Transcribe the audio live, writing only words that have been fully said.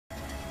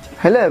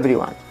Hello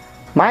everyone,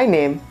 my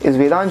name is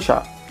Vedant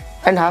Shah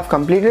and have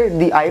completed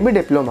the IB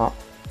Diploma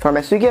from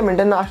SVKM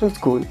International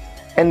School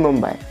in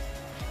Mumbai.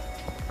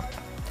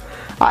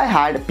 I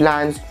had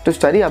plans to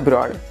study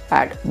abroad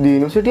at the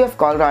University of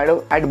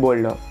Colorado at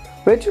Boulder,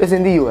 which is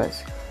in the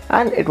US,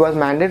 and it was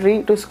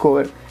mandatory to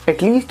score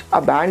at least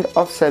a band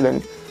of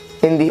 7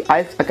 in the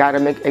IELTS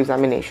academic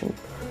examination,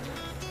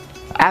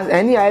 as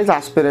any IELTS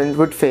aspirant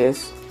would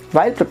face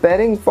while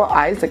preparing for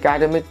IELTS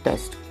academic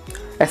test.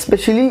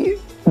 Especially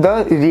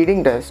the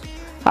reading test,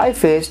 I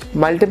faced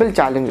multiple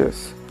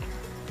challenges,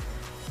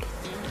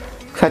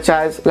 such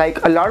as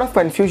a lot of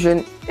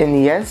confusion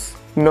in yes,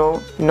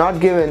 no, not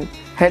given,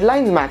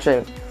 headlines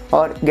matching,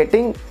 or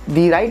getting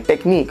the right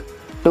technique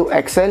to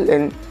excel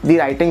in the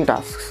writing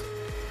tasks.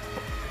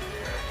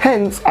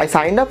 Hence, I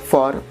signed up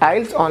for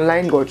IELTS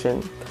online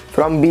coaching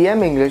from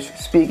BM English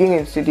Speaking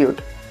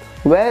Institute,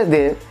 where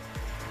they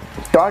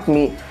taught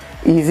me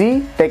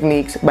easy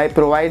techniques by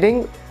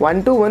providing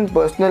one-to-one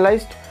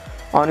personalized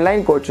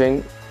online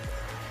coaching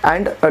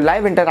and a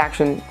live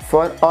interaction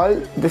for all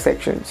the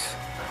sections.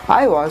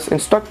 I was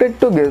instructed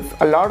to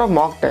give a lot of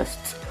mock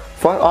tests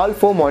for all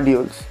 4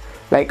 modules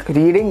like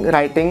reading,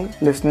 writing,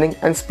 listening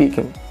and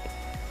speaking.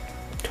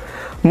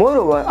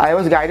 Moreover, I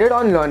was guided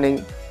on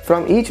learning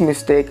from each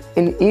mistake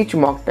in each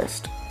mock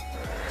test.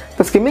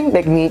 The skimming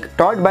technique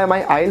taught by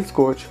my IELTS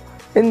coach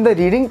in the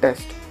reading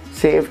test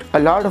saved a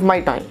lot of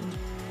my time.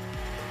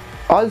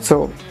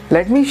 Also,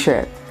 let me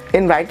share,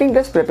 in writing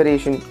test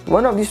preparation,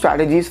 one of the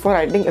strategies for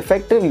writing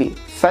effectively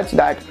such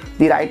that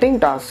the writing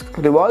task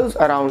revolves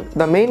around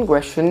the main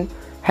question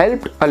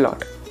helped a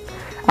lot.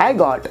 I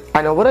got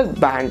an overall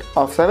band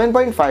of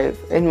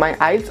 7.5 in my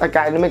IELTS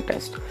academic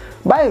test,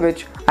 by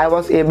which I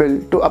was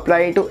able to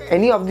apply to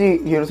any of the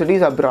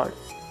universities abroad.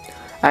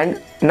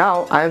 And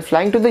now I am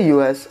flying to the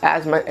US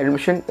as my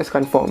admission is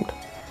confirmed.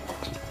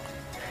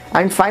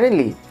 And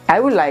finally,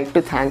 I would like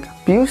to thank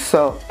Piyush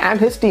sir and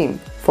his team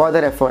for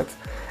their efforts,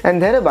 and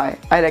thereby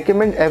I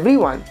recommend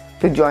everyone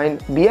to join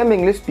BM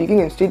English Speaking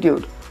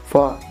Institute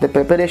for the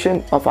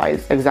preparation of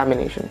IELTS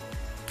examination.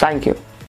 Thank you.